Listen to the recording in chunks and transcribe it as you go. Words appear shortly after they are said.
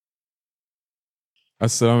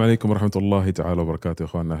السلام عليكم ورحمة الله تعالى وبركاته يا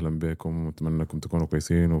أخواننا، أهلا بكم وأتمنى أنكم تكونوا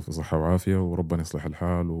كويسين وفي صحة وعافية وربنا يصلح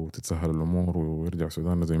الحال وتتسهل الأمور ويرجع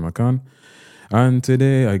سوداننا زي ما كان. And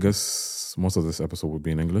today I guess most of this episode will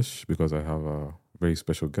be in English because I have a very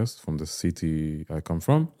special guest from the city I come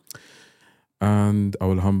from. And I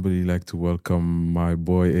will humbly like to welcome my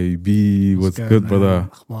boy AB. What's good, brother?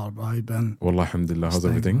 Akhbar, bro. How you been? Wallah, alhamdulillah. How's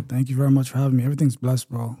everything? Thank you very much for having me. Everything's blessed,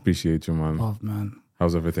 bro. Appreciate you, man. Love, man.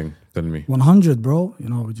 How's everything? Tell me. 100, bro. You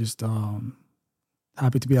know, we're just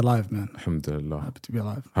happy to be alive, man. Alhamdulillah. Happy to be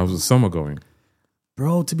alive. How's the summer going?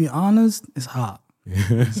 Bro, to be honest, it's hot.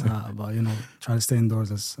 It's hot, but, you know, try to stay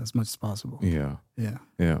indoors as much as possible. Yeah.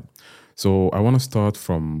 So I want to start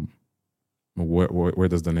from where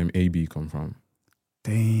does the name AB come from?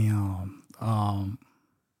 Damn.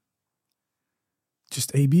 Just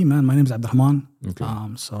AB, man. My name's Abdurrahman. Okay.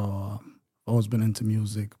 So I've always been into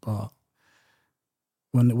music, but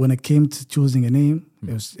when it came to choosing a name,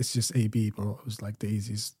 it's just AB, bro. It was like the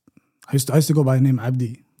easiest. I used to go by the name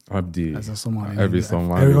Abdi. Abdi. As a Somali.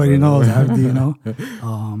 Everybody knows Abdi, you know.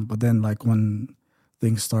 But then like when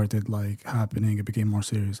things started like happening, it became more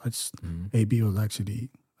serious. AB was actually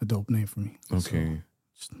a dope name for me. Okay.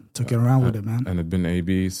 So took it around with it, man. And it's been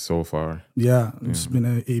AB so far. Yeah, it's been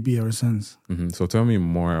a AB ever since. Mm-hmm. So tell me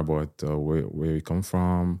more about where you come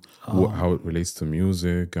from, how it relates to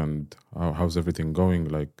music, and how's everything going,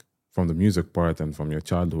 like from the music part and from your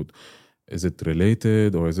childhood. Is it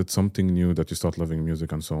related or is it something new that you start loving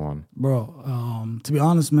music and so on? Bro, to be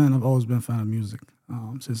honest, man, I've always been a fan of music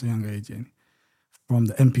since a young age. From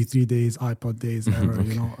the MP3 days, iPod days era, Okay.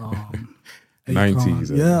 you know.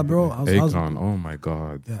 90s. Yeah, bro. Akon, oh my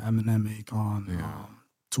God. Yeah, Eminem, Akon, Yeah.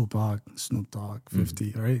 Tupac, Snoop Dogg,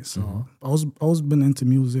 50, right? So I always been into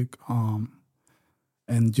music,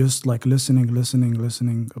 and just like listening,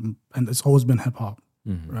 and it's always been hip hop,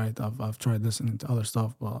 right? I've tried listening to other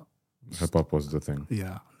stuff, but Hip hop was the thing.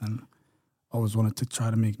 yeah, and I always wanted to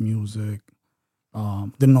try to make music.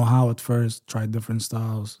 Didn't know how at first. Tried different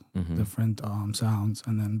styles, different sounds,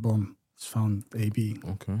 and then boom, just found AB.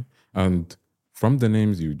 Okay. And from the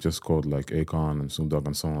names you just called, like Akon and Snoop Dogg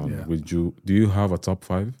and so on, Yeah. do you have a top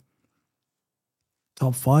 5?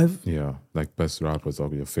 Top 5? Yeah, like best rappers or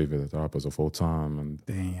your favorite rappers of all time. And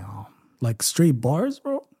Damn, like straight bars,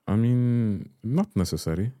 bro. I mean, not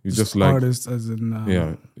necessary. You just like artists, as in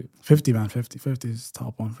 50, man. 50 is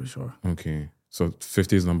top 1 for sure. Okay, so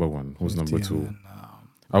 50 is number 1. Who's 50, number 2? and then,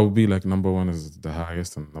 I would be like number 1 is the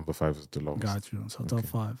highest and number 5 is the lowest. got you. So Okay. top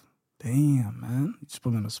 5. Damn, man, you just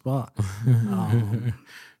put me on the spot.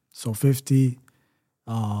 So 50,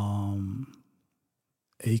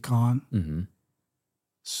 Akon,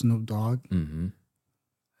 Snoop Dogg, and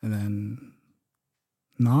then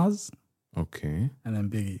Nas, Okay. and then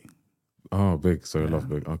Biggie. Oh, Big. So you Yeah. love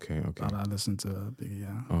Big. Okay. I listen to Biggie,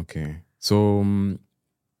 yeah. Okay.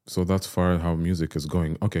 So that's far how music is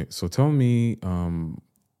going. Okay. So tell me,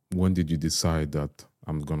 when did you decide that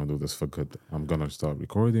I'm gonna do this for good? I'm gonna start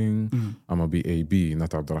recording. I'm gonna be AB,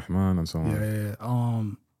 not Abdurrahman, and so on. Yeah.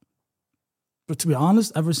 But to be honest,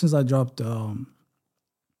 ever since I dropped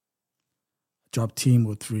Team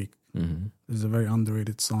with Freak, it's a very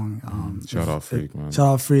underrated song. Shout out Freak, man. Shout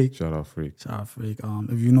out Freak. Shout out Freak. Shout out Freak.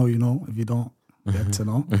 If you know, you know. If you don't, get to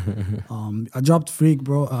know. I dropped Freak,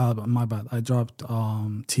 bro. My bad. I dropped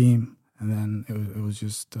Team, and then it was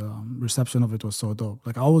just reception of it was so dope.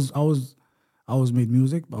 Like I always made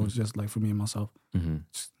music, but it was just like for me and myself.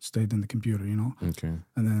 Just stayed in the computer, you know. Okay.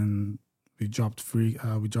 And then we dropped Freak.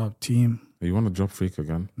 We dropped Team. You want to drop Freak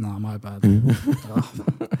again? Nah, my bad.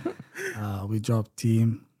 We dropped Team,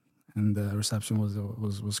 and the reception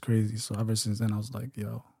was crazy. So ever since then, I was like,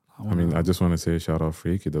 yo. I just want to say shout out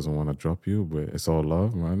Freak. He doesn't want to drop you, but it's all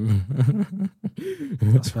love, man.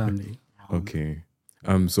 That's family. Okay.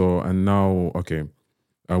 So and now, okay.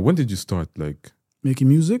 When did you start like Making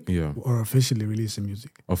music? Yeah. Or officially releasing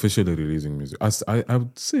music? officially releasing music? I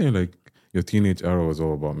would say like your teenage era was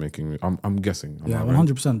all about making. I'm guessing. Am Yeah, I right?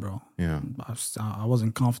 100%, bro. Yeah. I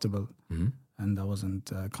wasn't comfortable, and I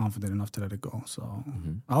wasn't confident enough to let it go. So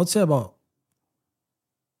I would say about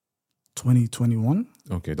 2021,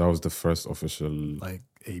 Okay, that was the first official. like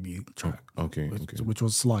AB track, Okay. which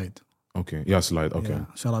was Slide. Okay. Yeah, Slide. Okay. Yeah.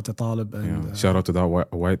 Shout out to Talib and Yeah. Shout out to that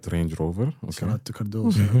white Range Rover. Okay. shout out to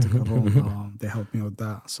Kardul, shout out to Karom. They helped me with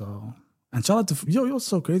that. So, and shout out to yo,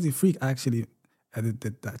 so crazy. Freak actually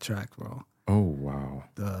edited that track, bro. Oh wow!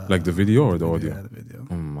 Like the video or the audio? Yeah, the video.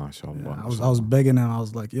 Oh, mashallah. Yeah, I was begging him. I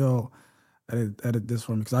was like, yo, edit this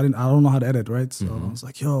for me, because I don't know how to edit, right? So I was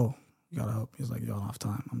like, yo, you gotta help me. He's like, yo, I don't have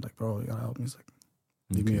time. I'm like, bro, you gotta help me. He's like,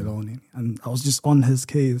 leave me alone. And I was just on his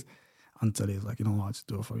case until he's like, you know what, I'll just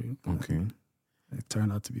do it for you. Okay. it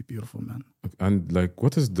turned out to be beautiful, man. And like,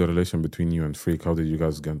 what is the relation between you and Freak? How did you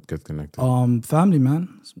guys get connected? Family,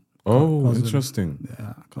 man. Oh, cousin. interesting.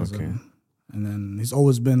 Yeah, cousin. Okay. And then he's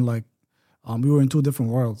always been like, we were in two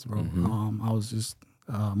different worlds, bro. Mm-hmm. I was just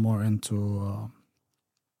more into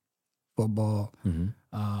football. Mm-hmm.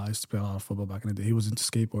 I used to play a lot of football back in the day. He was into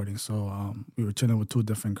skateboarding, so we were chilling with two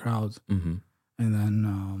different crowds. Mm-hmm. And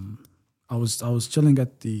then I was chilling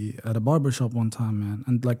at a barbershop one time, man.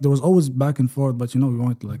 And like there was always back and forth, but we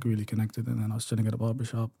weren't like really connected. And then I was chilling at a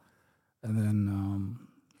barbershop, and then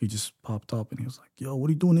he just popped up and he was like, "Yo, what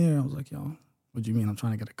are you doing here?" I was like, "Yo, what do you mean? I'm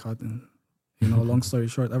trying to get a cut." And long story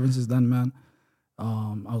short, ever since then, man,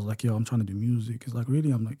 I was like, "Yo, I'm trying to do music." He's like,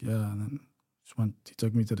 "Really?" I'm like, "Yeah." And then he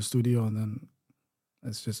took me to the studio, and then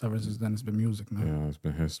it's just ever since then it's been music, man. Yeah, it's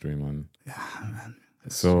been history, man. Yeah, man.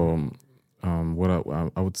 So, what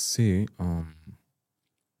I would say,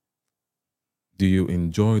 do you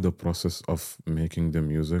enjoy the process of making the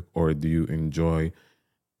music, or do you enjoy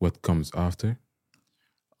what comes after,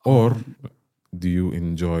 or do you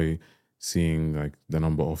enjoy seeing like the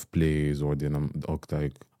number of plays or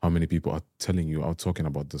like how many people are telling you are talking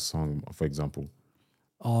about the song, for example?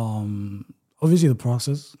 Obviously the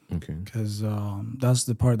process, Okay. because that's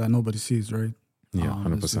the part that nobody sees, right? Yeah,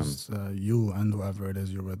 100%. It's just, you and whoever it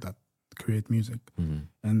is you're with that create music,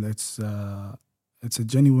 and it's a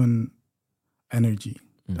genuine energy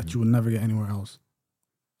that you will never get anywhere else.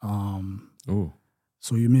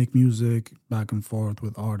 So you make music back and forth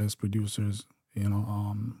with artists, producers,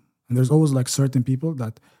 and there's always like certain people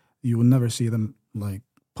that you will never see them like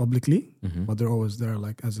publicly, but they're always there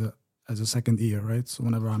like as a second ear, right? So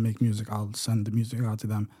whenever I make music, I'll send the music out to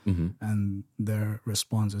them, and their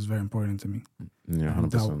response is very important to me. Yeah,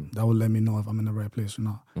 100%. That will let me know if I'm in the right place or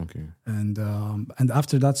not. Okay. And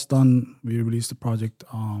after that's done, we release the project,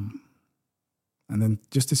 and then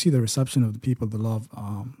just to see the reception of the people, the love,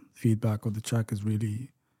 feedback of the track is really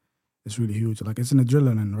huge. Like it's an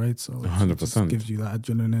adrenaline, right? So 100% it gives you that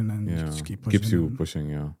adrenaline and just keep pushing. Keeps you pushing,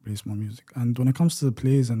 yeah. Release more music. And when it comes to the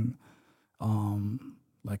plays and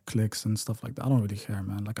like clicks and stuff like that, I don't really care,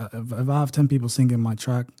 man. Like if I have 10 people singing my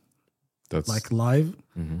track, that's like live,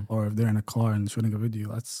 or if they're in a car and shooting a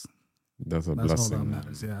video, that's blessing. All that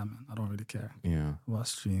matters. Yeah, man. I don't really care. Yeah. About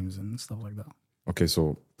streams and stuff like that. Okay,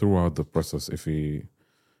 so throughout the process, if we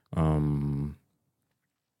want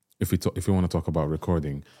to talk about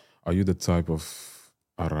recording, are you the type of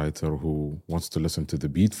a writer who wants to listen to the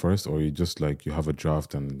beat first, or you just like you have a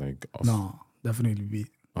draft and like No, definitely beat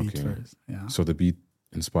first. Yeah. So the beat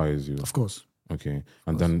inspires you. Of course. Okay.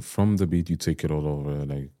 And then from the beat you take it all over,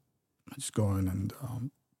 like I just go in and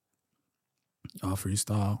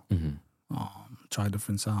freestyle. Try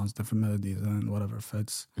different sounds, different melodies, and whatever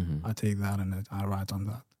fits, I take that and I write on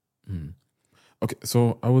that. Okay,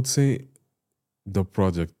 so I would say the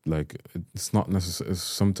project, like it's not necessary.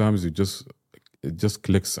 Sometimes it just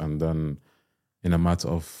clicks, and then in a matter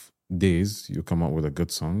of days you come up with a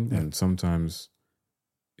good song, and sometimes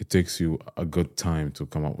it takes you a good time to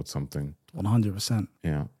come up with something. 100%.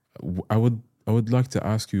 Yeah, I would like to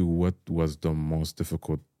ask you, what was the most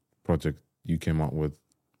difficult project you came up with?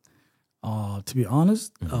 To be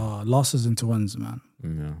honest, Losses into Wins, man.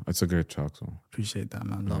 Yeah, it's a great track. So appreciate that,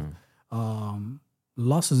 man. Love.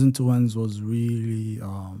 Losses into Wins was really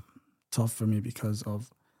tough for me because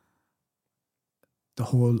of the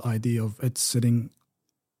whole idea of it sitting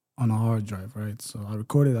on a hard drive, right? So I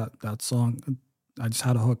recorded that song. I just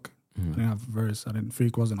had a hook. I didn't have a verse.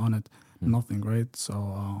 Freak wasn't on it. Nothing, right? So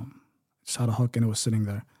I just had a hook and it was sitting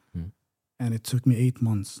there. And it took me 8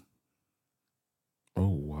 months. Oh,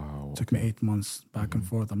 wow. It took me 8 months back and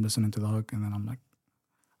forth. I'm listening to the hook, and then I'm like,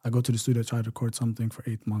 I go to the studio, try to record something for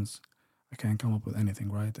 8 months. I can't come up with anything,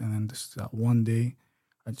 right? And then that one day,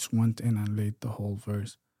 I just went in and laid the whole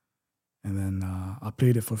verse. And then I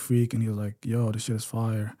played it for Freak, and he was like, yo, this shit is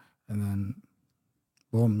fire. And then,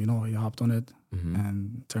 boom, he hopped on it,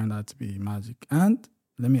 and turned out to be magic. And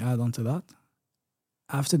let me add on to that.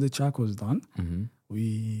 After the track was done,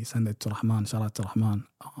 we sent it to Rahman. Shout out to Rahman.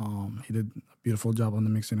 He did a beautiful job on the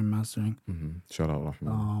mixing and mastering. Shout out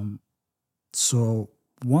Rahman. So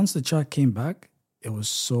once the track came back, it was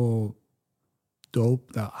so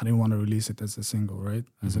dope that I didn't want to release it as a single, right?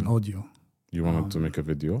 As an audio. You wanted to make a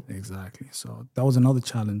video? Exactly. So that was another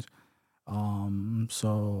challenge.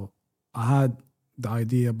 So I had the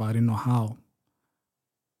idea, but I didn't know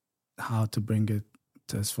how to bring it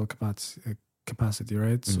to its full capacity,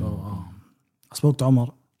 right? So I spoke to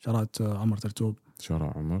Omar. Shout out to Omar Tartoub. Shout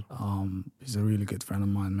out Omar. He's a really good friend of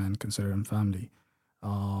mine, man. Consider him family.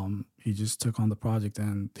 He just took on the project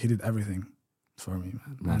and he did everything for me,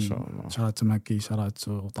 man. MashaAllah. Shout out to Maki. Shout out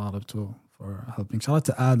to Talib too for helping. Shout out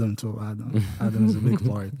to Adam too. Adam is a big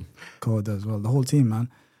part. Code as well. The whole team, man.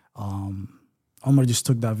 Omar just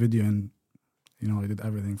took that video and he did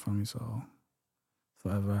everything for me. So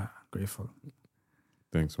forever grateful.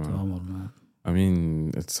 Thanks, man. To Omar, man. I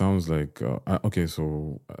mean, it sounds like okay.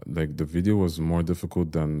 So like the video was more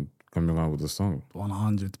difficult than coming out with the song.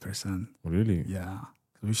 100%. Really? Yeah.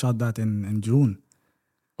 We shot that in June.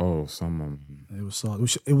 Oh, someone.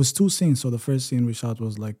 It was 2 scenes. So the first scene we shot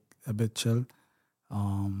was like a bit chill.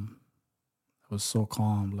 It was so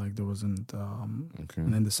calm, like there wasn't. Okay.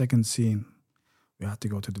 And then the second scene, we had to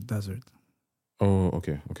go to the desert. Oh,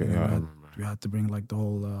 okay. Yeah, we had to bring like the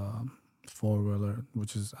whole 4-wheeler,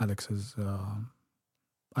 which is Alex's.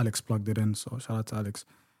 Alex plugged it in, so shout out to Alex.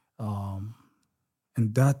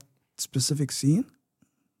 And that specific scene,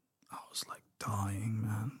 I was like dying,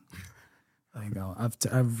 man. Like after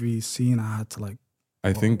every scene, I had to like.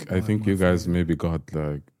 I think you guys maybe got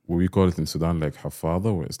like what we call it in Sudan like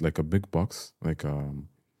hafada, where it's like a big box, like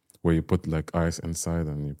where you put like ice inside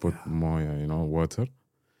and you put moya, water.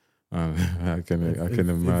 I can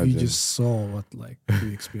imagine. If you just saw what like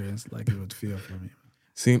we experienced, like it would feel for me.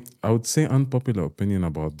 See, I would say unpopular opinion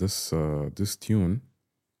about this tune.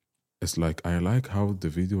 It's like I like how the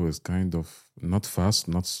video is kind of not fast,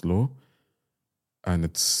 not slow. And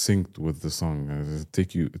it's synced with the song. It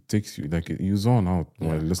takes you like you zone out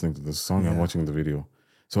while listening to the song and watching the video.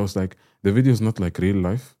 So it's like the video is not like real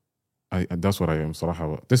life. That's what I am.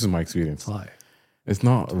 صراحة, this is my experience. It's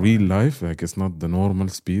not real life. Like it's not the normal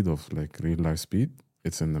speed of like real life speed.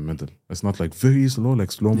 It's in the middle. It's not like very slow,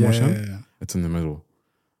 like slow motion. Yeah. It's in the middle.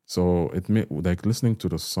 So it like listening to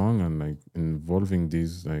the song and like involving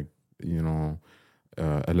these like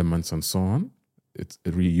elements and so on.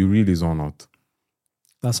 You really zone out.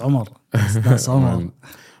 That's Omar. That's Omar.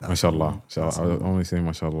 MashaAllah. I would only say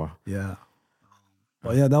MashaAllah. Yeah.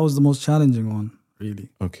 But yeah, that was the most challenging one,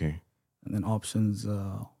 really. Okay. And then Options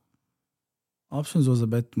was a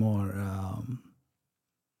bit more,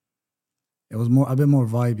 it was a bit more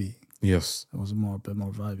vibey. Yes. It was a bit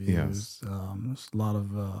more vibey. Yes. It was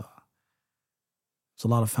a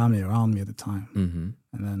lot of family around me at the time. Mm-hmm.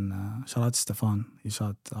 And then shout out to Stefan. He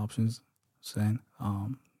shot Options, Hussein.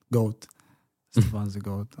 GOAT. Stefan's the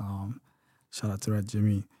GOAT. Shout out to Red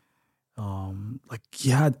Jimmy. Like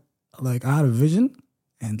I had a vision,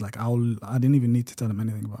 and like I didn't even need to tell him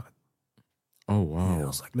anything about it. Oh wow! Yeah, I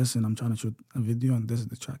was like, listen, I'm trying to shoot a video, and this is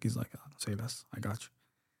the track. He's like, say less, I got you.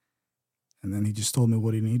 And then he just told me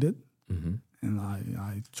what he needed, and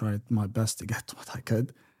I tried my best to get what I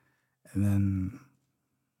could, and then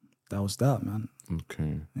that was that, man.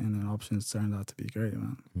 Okay. And then Options turned out to be great,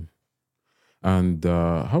 man. And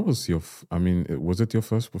how was was it your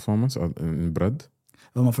first performance in Bread?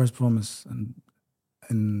 It was my first performance,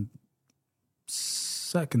 and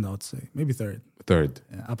second, I would say, maybe third. Third.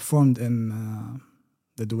 Yeah, I performed in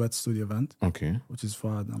the Duet Studio event, Okay. which is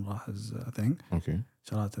Fuad and Raha's thing. Okay.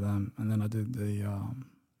 Shout out to them. And then I did the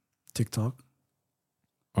TikTok.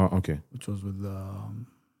 Oh, okay. Which was with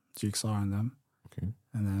GXR and them. Okay.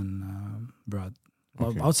 And then Bread.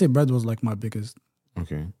 Okay. I would say Bread was like my biggest.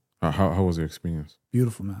 Okay. How was your experience?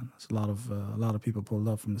 Beautiful, man. It's a lot of people pulled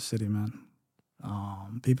up from the city, man.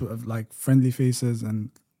 People have like friendly faces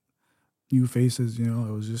and new faces. It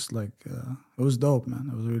was just like it was dope, man.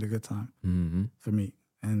 It was a really good time for me,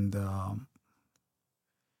 and because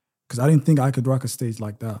I didn't think I could rock a stage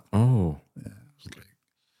like that. Oh, yeah, it was like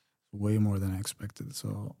way more than I expected.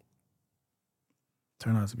 So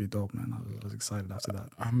turned out to be dope, man. I was excited after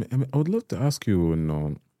that. I would love to ask you,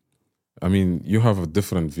 you have a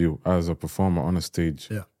different view as a performer on a stage.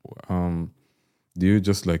 Yeah. Do you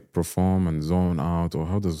just like perform and zone out, or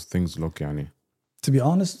how does things look, yani? To be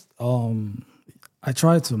honest, I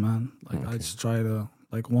try to, man. Like I just try to,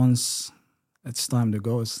 like once it's time to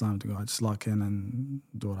go, it's time to go. I just lock in and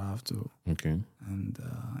do what I have to. Okay. And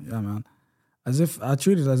yeah, man. I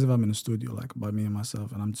treat it as if I'm in a studio, like by me and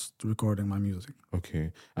myself, and I'm just recording my music.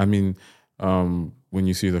 Okay. When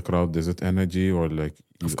you see the crowd, is it energy or like?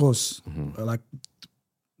 Of course. Like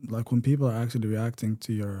when people are actually reacting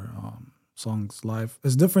to your songs live,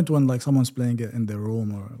 it's different when like someone's playing it in their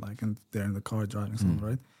room or like they're in the car driving something,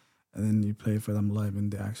 right? And then you play for them live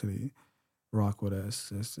and they actually rock with it.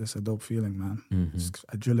 It's a dope feeling, man. It's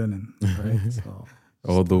adrenaline, right? So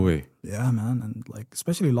all the way. Yeah, man. And like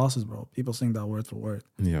especially losses, bro. People sing that word for word.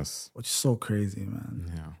 Yes. Which is so crazy,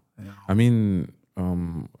 man. Yeah.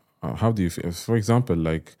 How do you feel? For example,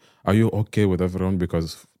 like, are you okay with everyone?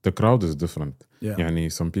 Because the crowd is different. Yeah.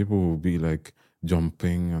 Some people will be like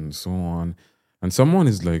jumping and so on. And someone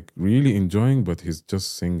is like really enjoying, but he's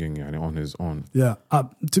just singing on his own. Yeah.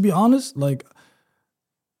 To be honest, like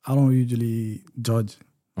I don't usually judge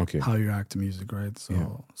Okay. how you react to music, right? So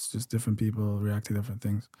Yeah. it's just different people react to different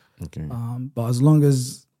things. Okay. But as long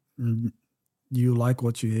as you like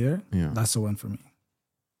what you hear, Yeah. that's a win for me.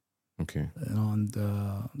 Okay. You know, and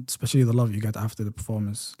especially the love you get after the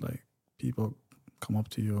performance, like people come up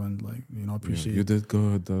to you and like, you know, appreciate. You did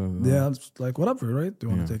good. Yeah, it's like whatever, right? Do you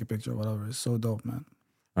want Yeah. to take a picture, whatever? It's so dope, man.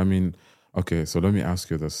 I mean, okay, so let me ask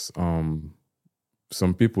you this.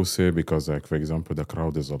 Some people say because, like, for example, the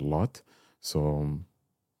crowd is a lot, so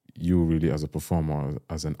you really, as a performer,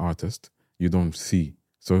 as an artist, you don't see.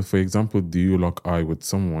 So, for example, do you lock eye with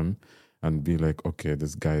someone and be like, okay,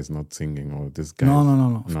 this guy is not singing, or this guy?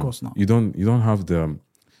 No. Of course not. You don't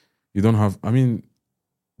have. I mean,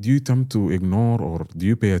 do you tend to ignore, or do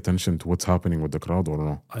you pay attention to what's happening with the crowd, or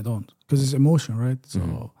no? I don't, because it's emotion, right?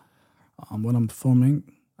 So when I'm performing,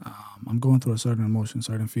 I'm going through a certain emotion,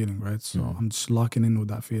 certain feeling, right? So I'm just locking in with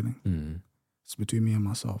that feeling. It's between me and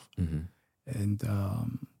myself, and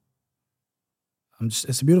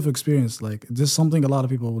it's a beautiful experience. Like, this is something a lot of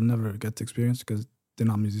people will never get to experience because they're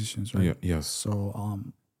not musicians, right? Yeah, yes. So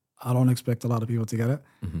I don't expect a lot of people to get it.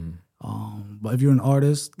 But if you're an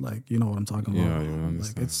artist, like, you know what I'm talking about. Yeah, you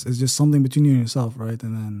understand. Like, it's just something between you and yourself, right?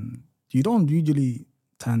 And then you don't usually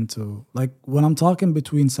tend to, like, when I'm talking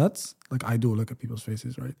between sets, like, I do look at people's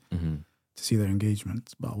faces, right? To see their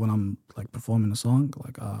engagement. But when I'm like performing a song,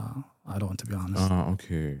 like, I don't, to be honest.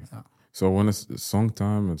 Okay. Yeah. So when it's song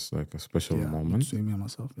time, it's like a special moment. Between me and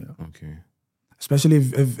myself, yeah. Okay. Especially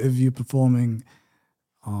if you're performing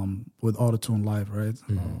with auto-tune live, right?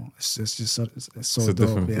 It's just it's so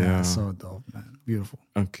dope. Yeah, it's so dope, man. Beautiful.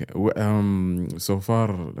 Okay. So far,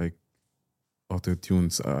 like, auto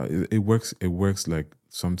tunes, it works like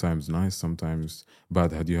sometimes nice, sometimes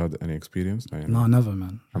bad. Had you had any experience? No, never,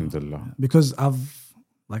 man. Alhamdulillah. Yeah. Because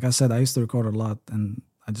like I said, I used to record a lot, and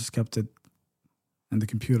I just kept it in the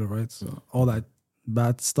computer, right? So all that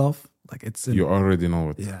bad stuff, like, it's in, you already know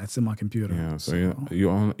it. Yeah, it's in my computer. Yeah. So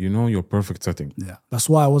you know your perfect setting. Yeah, that's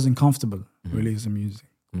why I wasn't comfortable releasing music.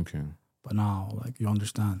 Okay. But now, like, you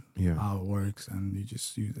understand Yeah. how it works, and you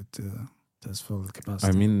just use it to its full capacity.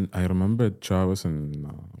 I mean, I remember Travis and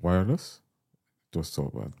Wireless. It was so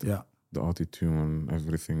bad. Yeah. The auto-tune,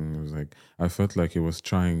 everything was like, I felt like he was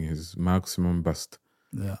trying his maximum best.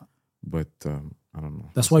 Yeah. But I don't know.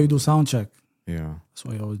 That's why you do sound check. Yeah. That's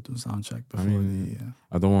why you always do sound check before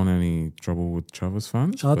I don't want any trouble with Travis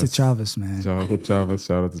fans. Shout out to Travis, man. Shout out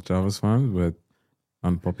to Travis fans, but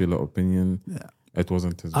unpopular opinion. Yeah. It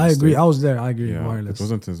wasn't his mistake. I agree. I was there. I agree. Yeah, Wireless. it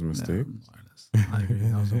wasn't his mistake. Yeah, Wireless. I agree.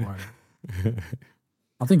 That was a Wireless.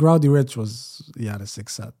 I think Rowdy Rich had a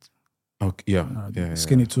 6 set. Okay, yeah.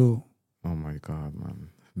 Skinny too. Oh my God, man.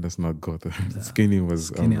 That's not good. Yeah. Skinny was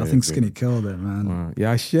Skinny. I think Skinny killed it, man.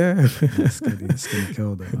 Yeah, sure. Skinny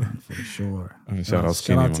killed it, man, for sure. Shout out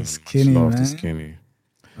to Skinny, man. To Skinny.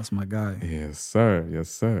 That's my guy. Yes, sir. Yes,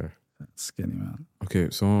 sir. Skinny, man. Okay,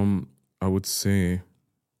 so I would say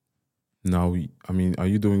now, I mean, are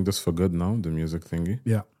you doing this for good now, the music thingy?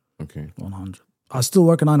 Yeah. Okay. 100. I still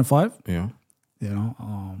work a 9 to 5. Yeah. You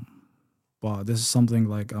know, but this is something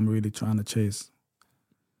like I'm really trying to chase.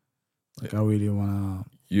 Like, I really wanna.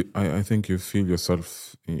 I think you feel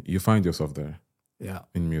yourself. You find yourself there. Yeah.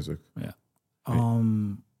 In music. Yeah.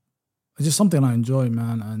 It's just something I enjoy,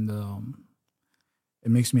 man, and it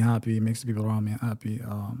makes me happy. It makes the people around me happy.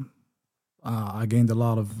 I gained a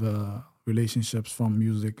lot of relationships from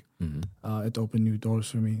music. It opened new doors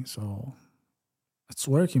for me, so it's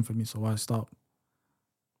working for me. So why stop?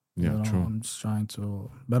 Yeah, true. I'm just trying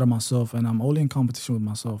to better myself, and I'm only in competition with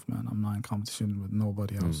myself, man. I'm not in competition with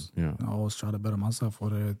nobody else. Yeah. I always try to better myself,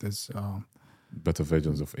 whether it is better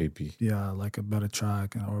versions of AP. Yeah, like a better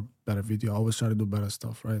track or better video. I always try to do better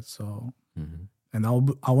stuff, right? So, and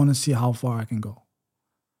I want to see how far I can go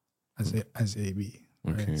as AB.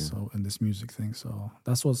 Right? Okay. So in this music thing, so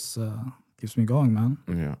that's what's keeps me going, man.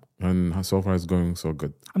 Yeah, and so far it's going so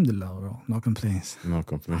good. Alhamdulillah, bro. No complaints. No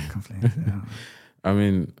complaints. No complaints. Yeah. I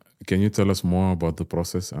mean, can you tell us more about the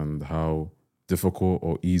process and how difficult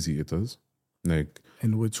or easy it is? Like,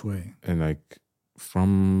 in which way? And like,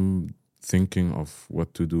 from thinking of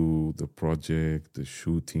what to do, the project, the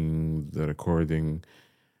shooting, the recording,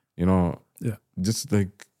 just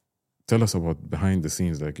like, tell us about behind the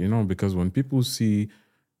scenes, like, because when people see,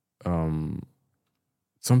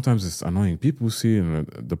 sometimes it's annoying. People see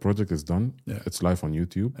the project is done. Yeah. It's live on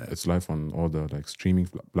YouTube. Yeah. It's live on all the like streaming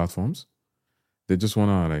platforms. They just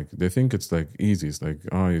wanna they think it's like easy. It's like,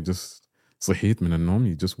 you just صحيت من النوم,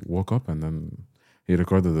 you just woke up and then he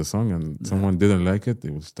recorded the song and someone didn't like it, they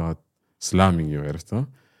will start slamming you, عرفت?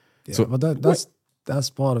 Yeah, so, but that's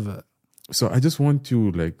part of it. So I just want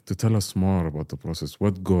you like to tell us more about the process.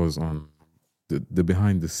 What goes on, the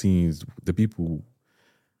behind the scenes, the people,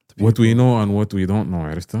 what we know and what we don't know,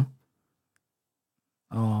 عرفتها?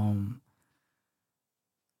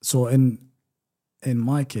 So in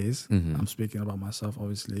my case, I'm speaking about myself,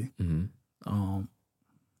 obviously.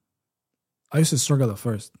 I used to struggle at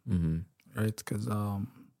first, right? Because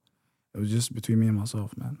it was just between me and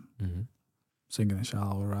myself, man. Singing in the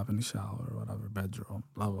shower, rapping in the shower, whatever, bedroom,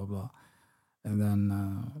 blah, blah, blah. And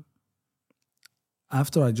then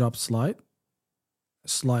after I dropped Slide,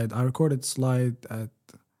 I recorded Slide at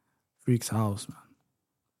Freak's house, man.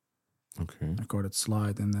 Okay. I recorded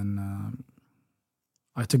Slide, and then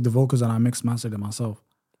I took the vocals and I mixed mastered it myself.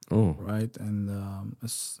 Oh. Right? And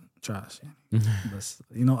it's trash. But,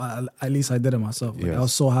 you know, at least I did it myself. Like, Yes. I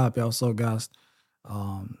was so happy, I was so gassed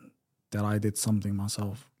that I did something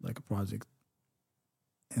myself, like a project.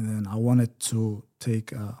 And then I wanted to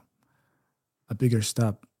take a bigger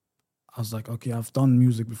step. I was like, okay, I've done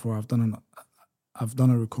music before. I've done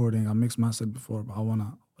a recording. I mixed mastered before, but I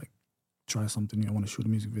wanna like try something new. I wanna shoot a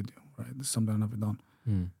music video. Right? This is something I've never done,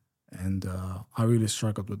 and I really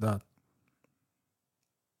struggled with that.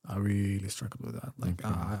 Like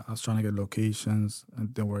I was trying to get locations, and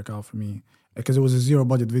it didn't work out for me because it was a zero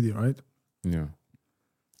budget video, right? Yeah.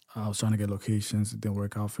 I was trying to get locations. It didn't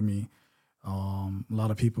work out for me. A lot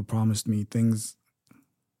of people promised me things.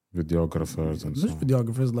 Videographers and so on.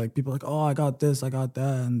 Videographers, like people like, oh, I got this, I got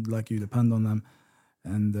that, and like you depend on them,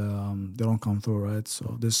 and they don't come through, right?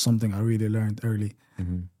 So this is something I really learned early,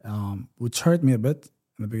 which hurt me a bit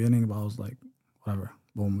in the beginning, but I was like, whatever,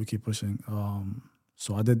 boom, we keep pushing.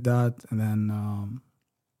 So I did that, and then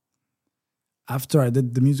after I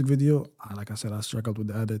did the music video, like I said, I struggled with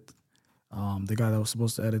the edit. The guy that was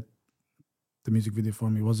supposed to edit the music video for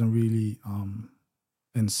me wasn't really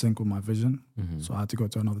in sync with my vision, so I had to go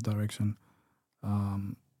to another direction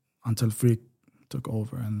until Freak took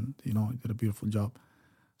over, and you know, he did a beautiful job.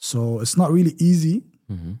 So it's not really easy.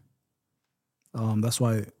 That's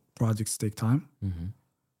why projects take time.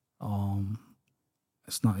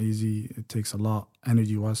 It's not easy. It takes a lot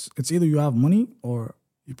energy-wise. It's either you have money or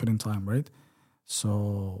you put in time, right?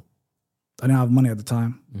 So I didn't have money at the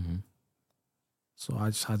time, so I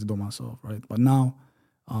just had to do it myself, right? But now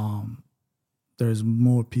there's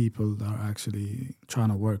more people that are actually trying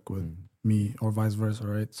to work with me or vice versa,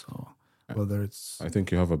 right? So whether it's... I think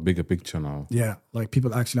you have a bigger picture now. Yeah, like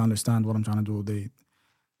people actually understand what I'm trying to do.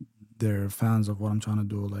 They're fans of what I'm trying to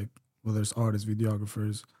do, like whether it's artists,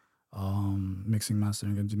 videographers, mixing,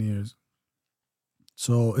 mastering engineers.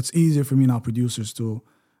 So it's easier for me now, producers too.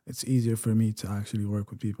 It's easier for me to actually work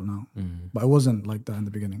with people now. But it wasn't like that in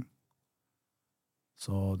the beginning.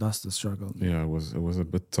 So that's the struggle. Yeah, it was a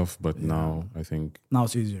bit tough, but now I think now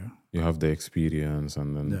it's easier. You have the experience,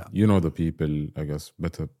 and then you know the people, I guess,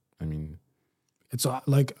 better. I mean, it's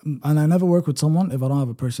like, and I never work with someone if I don't have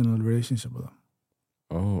a personal relationship with them.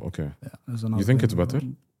 Oh, okay. Yeah, there's another you think thing. it's better?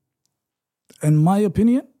 In my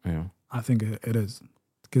opinion, yeah, I think it is.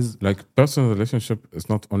 Because like personal relationship is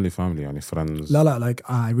not only family, any friends. Like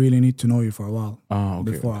I really need to know you for a while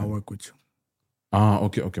before I work with you.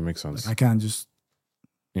 Okay, makes sense. Like I can't just.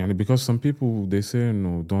 Yeah, because some people they say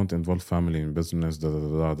no, don't involve family in business,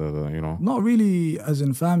 you know. Not really as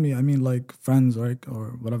in family. I mean like friends, right,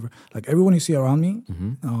 or whatever. Like everyone you see around me,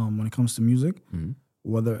 when it comes to music,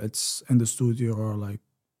 whether it's in the studio or like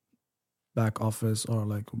back office or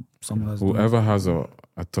like someone that's whoever has a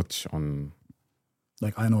touch on.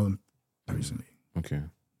 Like I know them personally. Okay,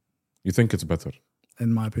 you think it's better?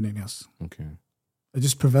 In my opinion, yes. Okay, it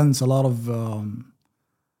just prevents a lot of.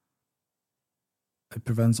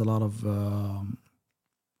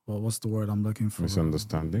 What's the word I'm looking for?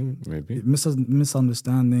 Misunderstanding, maybe.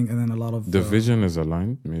 Misunderstanding, and then a lot of the vision is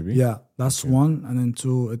aligned, maybe. Yeah, that's one, and then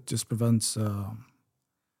two, it just prevents a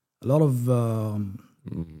lot of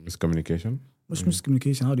miscommunication.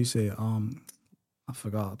 Miscommunication. How do you say it? I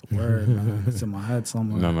forgot the word. Man. It's in my head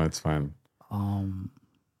somewhere. No, it's fine.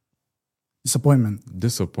 Disappointment.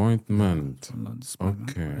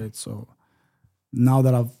 Okay. Right? So now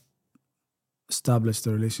that I've established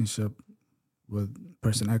a relationship with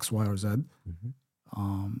person X, Y, or Z,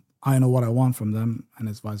 I know what I want from them, and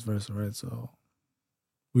it's vice versa, right? So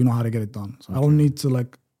we know how to get it done. So I don't need to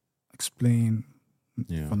like explain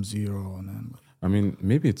from zero, and then. I mean,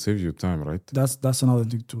 maybe it saves you time, right? That's another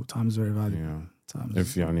thing too. Time is very valuable. Yeah. Time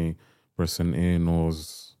if person A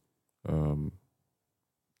knows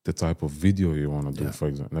the type of video you want to do,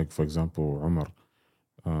 for example, Umar,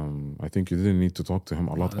 I think you didn't need to talk to him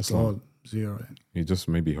a lot. That's all zero. He just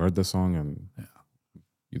maybe heard the song and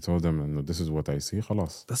you told him, "No, this is what I see."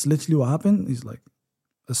 خلاص. That's literally what happened. He's like,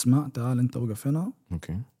 اسمع تعال انت وقف هنا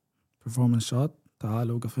Okay. performance shot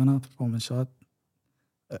تعال وقف هنا performance shot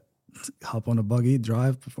hop on a buggy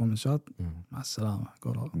drive performance shot مع السلامة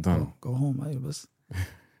Done. go home أيوة بس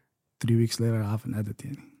 3 weeks later I have an edit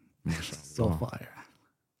يعني ما شاء so الله. fire.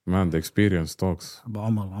 Man, the experience talks. But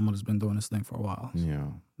Omar has been doing this thing for a while. Yeah.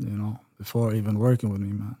 You know, before even working with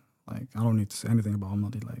me, man. Like, I don't need to say anything about Omar.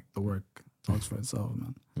 Like, the work talks for itself,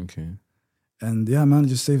 man. Okay. And yeah, man, it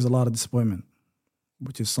just saves a lot of disappointment,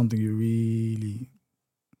 which is something you really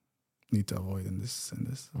need to avoid in this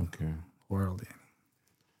Okay. world. Yeah.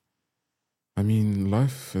 I mean,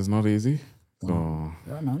 life is not easy. So,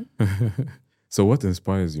 Yeah, man. so what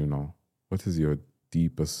inspires you now? What is your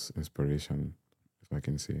deepest inspiration, if I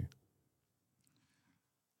can say?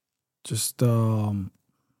 Just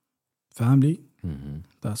family. Mm-hmm.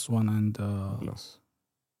 That's one, and Plus.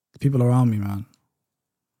 the people around me, man.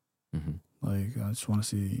 Mm-hmm. Like, I just want to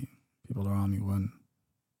see people around me win,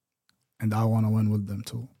 and I want to win with them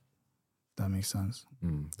too. If that makes sense.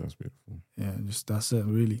 That's beautiful. Yeah, just that's it,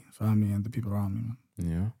 really. Family and the people around me, man.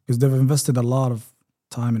 Yeah. Because they've invested a lot of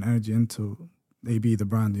time and energy into AB, the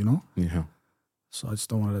brand, you know? Yeah. So I just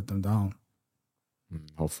don't want to let them down.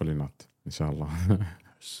 Hopefully not. Inshallah.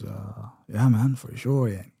 So, yeah, man, for sure,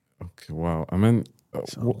 yeah. Okay. Wow. I mean,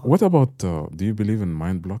 what about, do you believe in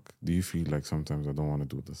mind block? Do you feel like sometimes I don't want to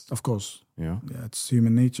do this? Of course. Yeah. Yeah, it's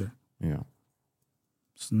human nature. Yeah.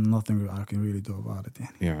 There's nothing I can really do about it.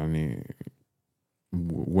 Yeah.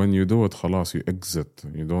 When you do it, خلاص, you exit.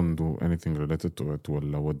 You don't do anything related to it.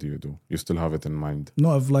 Well, what do? You still have it in mind?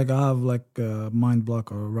 No, if like I have like a mind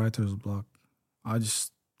block or a writer's block, I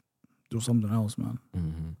just do something else, man.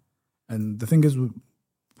 Mm-hmm. And the thing is,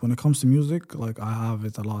 when it comes to music, like I have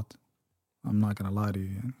it a lot. I'm not gonna lie to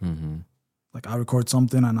you. Mm-hmm. Like I record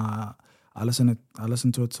something and I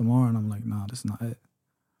listen to it some more and I'm like, nah, this is not it.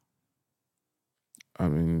 I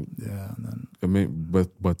mean, yeah, and then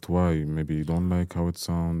but why? Maybe you don't like how it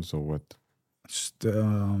sounds or what? just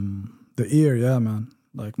the ear, yeah, man.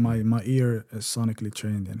 Like my ear is sonically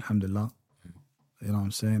trained, alhamdulillah. You know what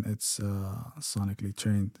I'm saying? It's sonically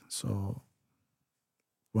trained. So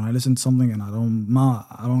when I listen to something and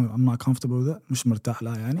I'm not comfortable with it, مش مرتاح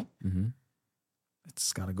لها يعني.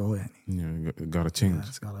 It's gotta go يعني. Yeah, you gotta change.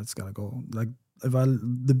 Yeah, it's gotta go. Like if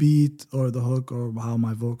the beat or the hook or how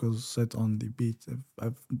my vocals sit on the beat,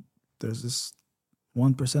 if there's this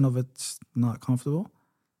 1% of it's not comfortable,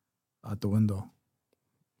 out the window.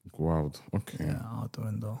 Wow. Okay. Yeah, out the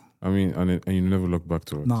window. I mean, and you never look back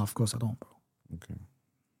to it. No, of course I don't, bro. Okay.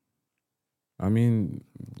 I mean,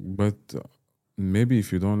 but maybe if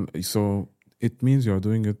you don't, so it means you're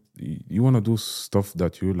doing it. You want to do stuff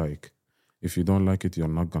that you like. If you don't like it,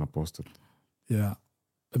 you're not gonna post it. Yeah.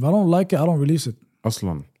 If I don't like it, I don't release it.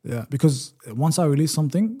 Aslan. Yeah, because once I release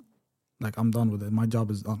something, like I'm done with it. My job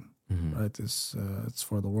is done. Mm-hmm. Right? It's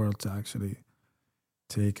for the world to actually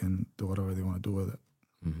take and do whatever they want to do with it.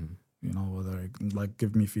 Mm-hmm. You know, whether like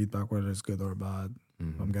give me feedback, whether it's good or bad,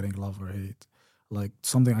 Mm-hmm. if I'm getting love or hate, like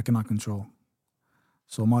something I cannot control.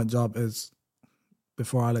 So my job is,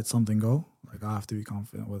 before I let something go, like I have to be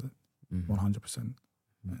confident with it, 100%,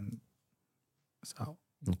 and it's out.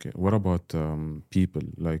 Okay. What about people?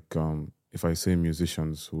 Like, if I say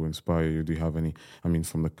musicians who inspire you, do you have any? I mean,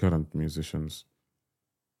 from the current musicians.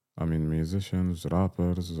 I mean, musicians,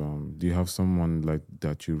 rappers. Do you have someone like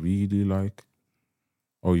that you really like,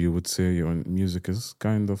 or you would say your music is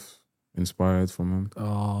kind of inspired from him?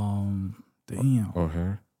 Damn. Or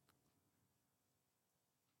her?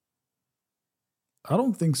 I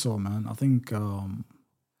don't think so, man. I think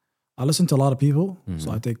I listen to a lot of people,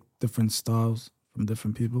 so I take different styles from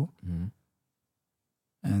different people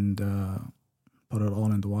and put it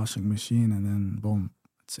all in the washing machine, and then boom,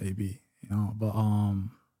 it's AB. You know, but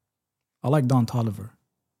I like Don Toliver.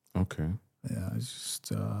 Okay. Yeah, it's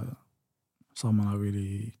just someone I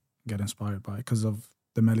really get inspired by because of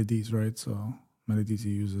the melodies, right? So melodies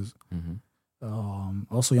he uses.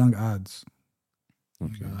 Also Young Ads.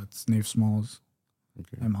 Okay. It's Nave Smalls.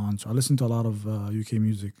 Okay. M. Hancho. I listen to a lot of UK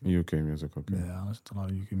music. UK music, okay. Yeah, I listen to a lot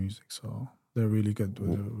of UK music, so they're really good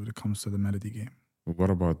when it comes to the melody game. What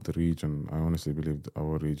about the region? I honestly believe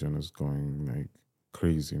our region is going like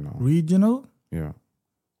crazy now. Regional? Yeah.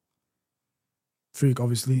 Freak,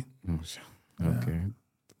 obviously. Okay. Yeah.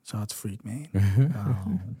 Shout out to Freak, man.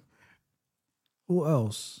 Who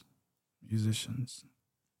else? Musicians.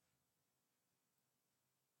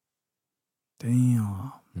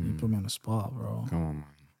 Damn. You put me on the spot, bro. Come on, man.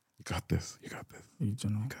 You got this.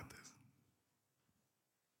 Regional. You got this.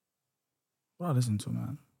 What I listen to,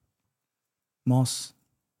 man? Moss.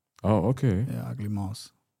 Oh, okay. Yeah, Ugly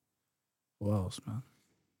Moss. Who else, man?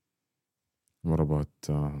 What about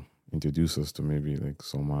introduce us to maybe like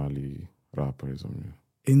Somali rappers?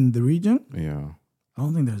 In the region, Yeah. I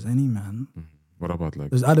don't think there's any, man. What about like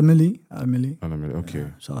There's Adamili. Adamili. Okay.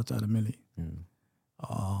 Yeah, shout out to Adamili.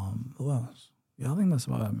 Yeah. Who else? Yeah, I think that's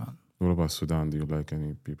about it, man. What about Sudan? Do you like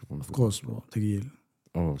any people from Of Sudan? course, bro. Tagil.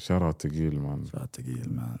 Oh, shout out to Gil, man. Shout out Tagil,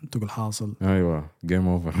 man. Tugul Hassel. Aywa, game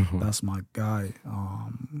over. That's my guy.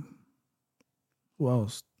 Who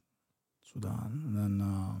else? Sudan. And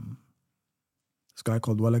then this guy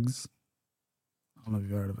called Welegs. I don't know if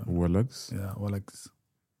you've heard of him. Walex? Yeah, Welegs.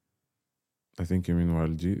 I think you mean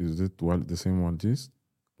Walji. Is it the same Waljis?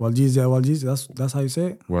 Waljiz, yeah, Waljiz. That's how you say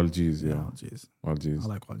it? Waljis, yeah. Waljiz. Waljis. I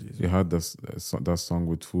like Waljiz. You had that song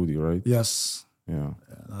with Foodie, right? Yes. Yeah.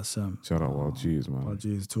 That's him. Shout out Waljis, man.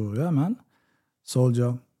 Waljiz too. Yeah, man.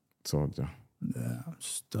 Soldier. Soldier. Yeah.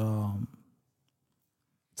 Just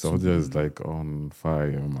Soldier is like on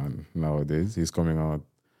fire, man. Nowadays, he's coming out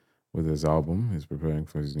with his album. He's preparing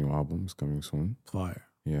for his new album. It's coming soon. fire.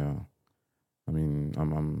 Yeah. I mean,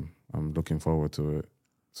 I'm looking forward to it.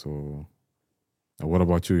 So, what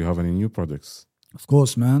about you? You have any new projects? Of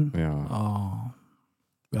course, man. Yeah.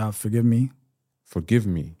 We have Forgive Me. Forgive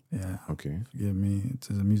Me. Yeah. Okay. Forgive Me.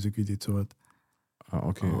 There's a music video to it.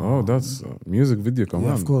 Okay. That's a music video. Come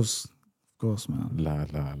on. Of course. Of course, man. La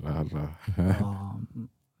la la la.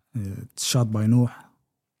 It's shot by Nuh.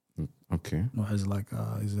 Okay. Nuh is like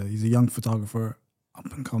he's a young photographer, up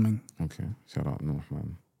and coming. Okay. Shout out Nuh,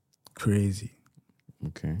 man. Crazy.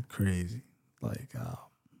 Okay. Crazy. Like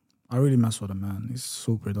I really mess with him, man. He's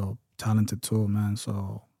super dope, talented too, man.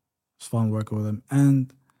 So it's fun working with him.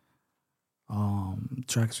 And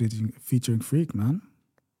tracks featuring Freak, man.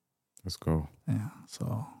 Let's go. Yeah.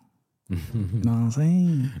 So you know what I'm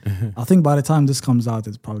saying? I think by the time this comes out,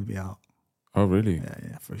 it'll probably be out. Oh, really?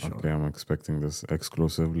 Yeah, for sure. Okay, I'm expecting this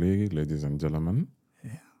exclusively, ladies and gentlemen.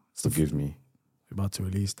 Yeah. Forgive me. We're about to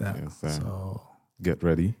release that. Yes, so get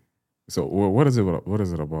ready. So what is it? What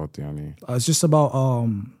is it about, Yani? it's just about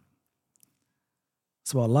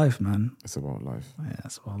it's about life, man. It's about life. Yeah,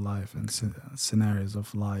 it's about life and scenarios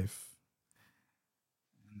of life.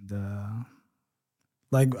 And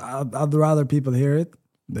like I'd rather people hear it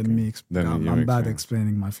than me. I'm bad at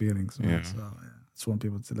explaining my feelings, man. Yeah. So I just want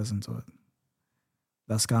people to listen to it.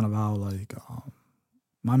 That's kind of how like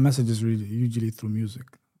my message is really usually through music,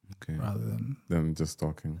 Okay. rather than just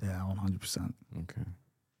talking. yeah, 100%. Okay.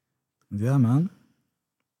 Yeah, man.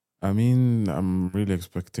 I mean, I'm really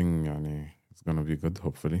expecting, Yani, it's gonna be good.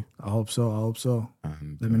 Hopefully. I hope so.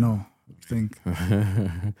 And Let me know what you think.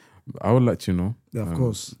 I will let you know. Yeah, of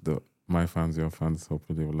course. My fans, your fans,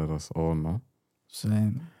 hopefully will let us all know.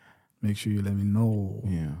 Saying, make sure you let me know.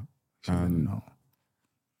 Yeah. Let me know.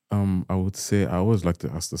 I would say I always like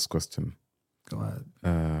to ask this question. Go ahead.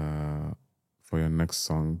 For your next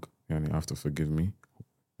song, Yani, after Forgive Me,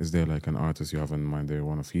 is there like an artist you have in mind that you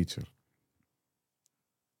want to feature?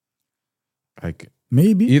 Like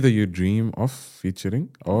Maybe. either you dream of featuring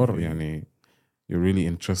or Yani, you're really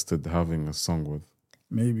interested having a song with.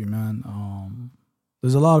 Maybe, man.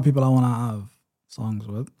 There's a lot of people I want to have songs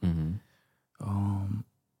with. Mm-hmm.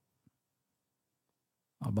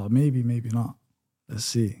 But maybe not. Let's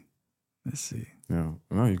see. Yeah.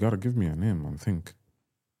 No, you gotta give me a name, man. Think.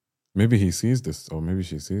 Maybe he sees this, or maybe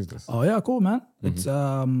she sees this. Oh yeah, cool, man. It's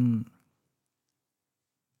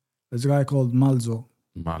there's a guy called Malzo.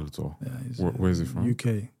 Malzo. Yeah, Where is he from? UK.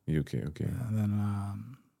 UK. Okay. Yeah, and then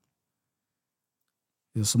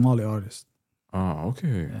he's a Somali artist. Ah,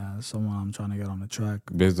 okay. Yeah, someone I'm trying to get on the track.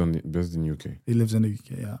 Based in UK. He lives in the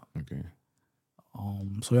UK. Yeah. Okay.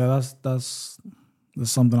 So yeah, that's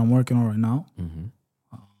something I'm working on right now. Mm-hmm.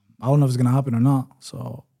 I don't know if it's gonna happen or not.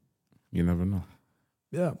 So You never know.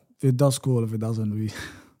 yeah, if it does, cool. If it doesn't,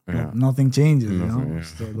 Yeah. nothing changes. Nothing, you know, yeah.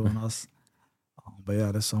 still doing us. But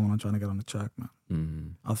yeah, that's someone I'm trying to get on the track, man.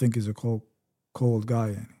 Mm-hmm. I think he's a cold guy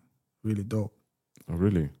and really dope. Oh,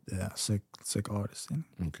 really? Yeah, sick artist. You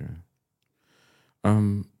know? Okay.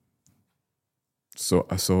 So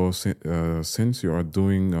since you are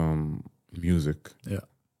doing music, Yeah.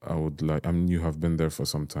 I would like. I mean, you have been there for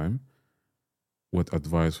some time. What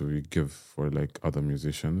advice would you give for like other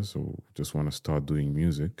musicians who just want to start doing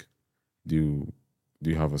music? Do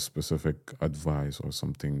you have a specific advice or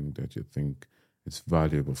something that you think it's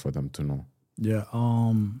valuable for them to know? Yeah.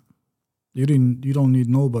 You don't need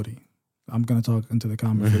nobody. I'm gonna talk into the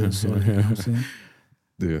camera for this, so you know what I'm saying?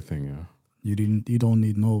 Do your thing, yeah. You don't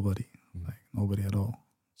need nobody. Like nobody at all.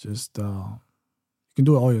 Just you can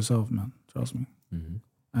do it all yourself, man. Trust me. Mm-hmm.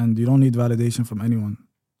 And you don't need validation from anyone.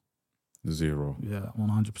 Zero. Yeah,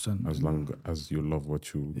 100%. As long as you love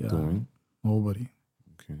what you're doing. Nobody.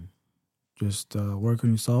 Okay. Just work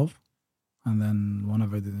on yourself and then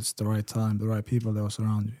whenever it's the right time, the right people that will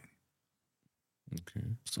surround you. Okay.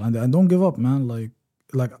 So and don't give up, man. Like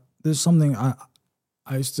there's something I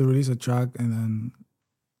used to release a track and then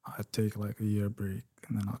I'd take like a year break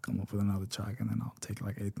and then I'll come up with another track and then I'll take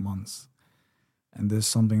like 8 months. And there's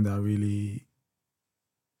something that really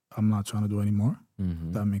I'm not trying to do anymore.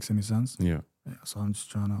 If that makes any sense. Yeah. So I'm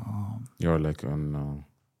just trying to You're like on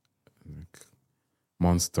like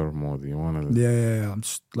monster mode. You wanna yeah. I'm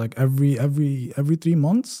just like every 3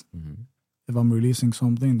 months, if I'm releasing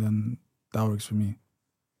something, then that works for me.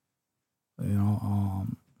 You know,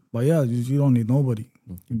 but yeah, you don't need nobody.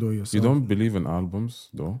 You do it yourself. You don't believe in albums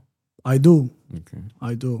though? I do. Okay.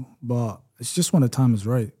 I do. But it's just when the time is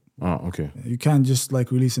right. Oh, okay. You can't just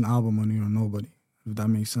like release an album when you're nobody, if that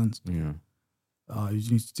makes sense. Yeah.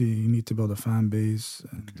 You need to build a fan base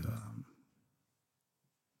and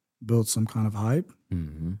build some kind of hype.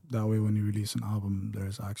 That way when you release an album,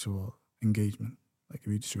 there's actual engagement. Like if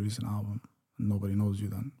you just release an album and nobody knows you,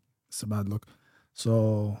 then it's a bad look.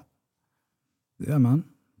 So yeah, man.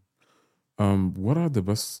 What are the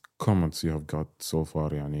best comments you have got so far?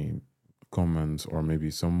 Yani, comments or maybe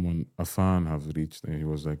a fan have reached and he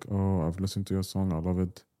was like, oh, I've listened to your song, I love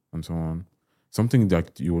it, and so on. Something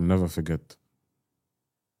that you will never forget.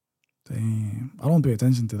 Damn. I don't pay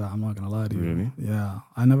attention to that, I'm not gonna lie to you. Really? Yeah.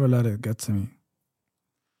 I never let it get to me.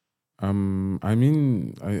 I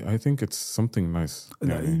mean, I think it's something nice.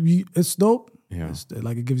 Yani. It's dope. Yeah. It's,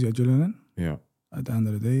 like it gives you adrenaline. Yeah. At the end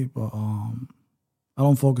of the day, but I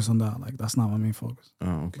don't focus on that. Like that's not my main focus.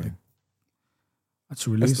 Oh, okay.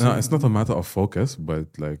 Like, it's not a matter of focus, but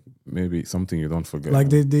like maybe something you don't forget. Like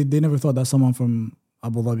they never thought that someone from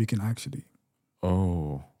Abu Dhabi can actually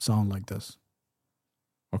sound like this.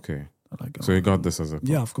 Okay. Like, so you got this as a thought.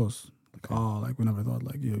 Yeah, of course. Like, okay. Like we never thought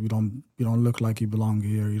like you don't look like you belong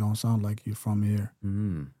here. You don't sound like you're from here.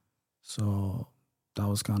 So that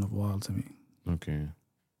was kind of wild to me. Okay.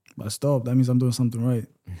 But it's dope. That means I'm doing something right.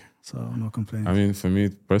 So no complaints. I mean, for me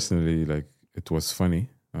personally, like it was funny.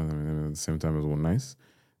 I mean, at the same time, it was nice.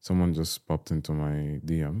 Someone just popped into my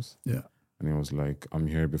DMs. Yeah. And he was like, I'm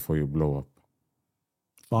here before you blow up.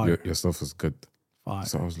 Fire. Your stuff is good. Fire.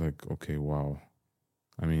 So I was like, okay, wow.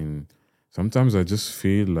 I mean, sometimes I just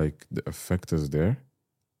feel like the effect is there,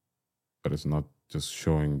 but it's not just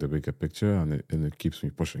showing the bigger picture, and it keeps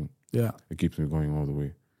me pushing. Yeah. It keeps me going all the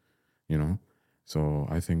way, you know? So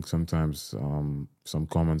I think sometimes some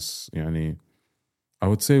comments, I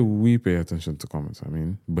would say we pay attention to comments,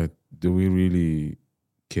 but do we really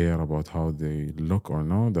care about how they look or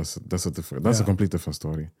no? That's a complete different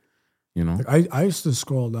story, you know? Like I used to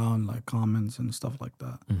scroll down like comments and stuff like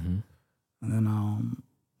that. And then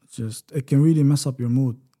it can really mess up your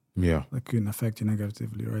mood. Yeah. It can affect you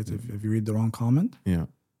negatively, right? If you read the wrong comment, yeah,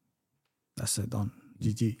 that's it, done.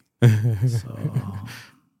 GG. So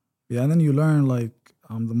yeah, and then you learn like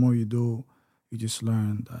the more you do, you just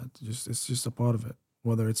learn that it's just a part of it,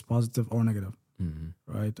 whether it's positive or negative,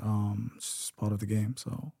 right? It's just part of the game.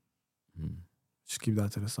 So just keep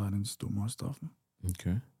that to the side and just do more stuff.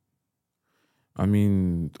 Okay. I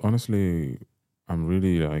mean, honestly, I'm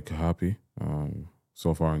really like happy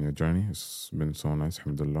so far on your journey. It's been so nice,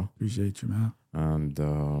 alhamdulillah. Appreciate you, man. And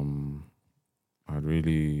I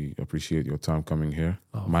really appreciate your time coming here.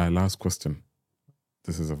 My last question.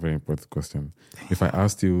 This is a very important question. If I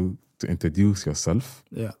asked you to introduce yourself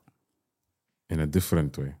in a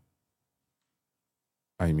different way,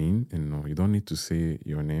 I mean, you don't need to say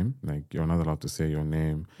your name. Like, you're not allowed to say your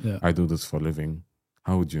name. Yeah. I do this for a living.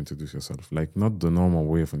 How would you introduce yourself? Like, not the normal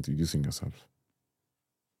way of introducing yourself.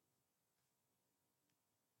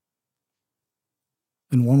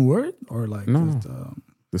 In one word? Or like... No, just,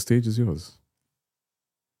 the stage is yours.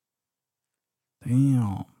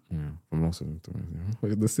 Damn. Yeah, for most of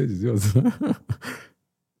it. The stage is yours. Shit,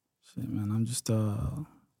 man, I'm just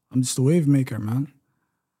a wave maker, man.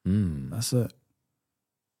 That's it.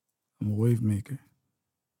 I'm a wave maker.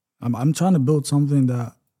 I'm trying to build something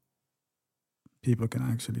that people can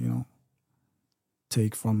actually,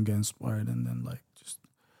 take from, get inspired, and then like just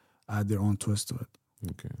add their own twist to it.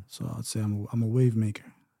 Okay. So I'd say I'm a wave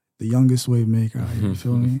maker, the youngest wave maker. You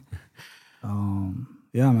feel me?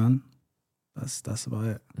 Yeah, man. That's about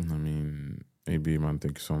it. I mean, AB, man,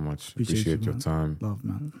 thank you so much. Appreciate your time. Love,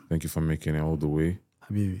 man. Thank you for making it all the way.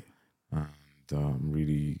 Habibi. And I'm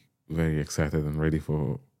really very excited and ready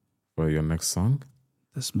for your next song.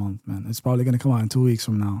 This month, man. It's probably going to come out in 2 weeks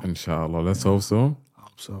from now. Inshallah. Let's hope so. I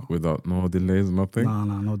hope so. Without no delays, nothing.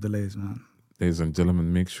 No delays, man. Ladies and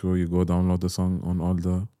gentlemen, make sure you go download the song on all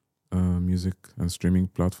the music and streaming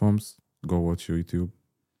platforms. Go watch your YouTube.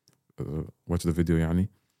 Watch the video, yani.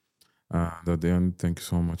 And at the end, thank you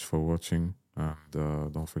so much for watching.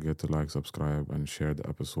 And don't forget to like, subscribe, and share the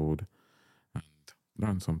episode. And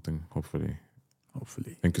learn something, hopefully.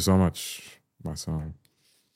 Hopefully. Thank you so much. Bye.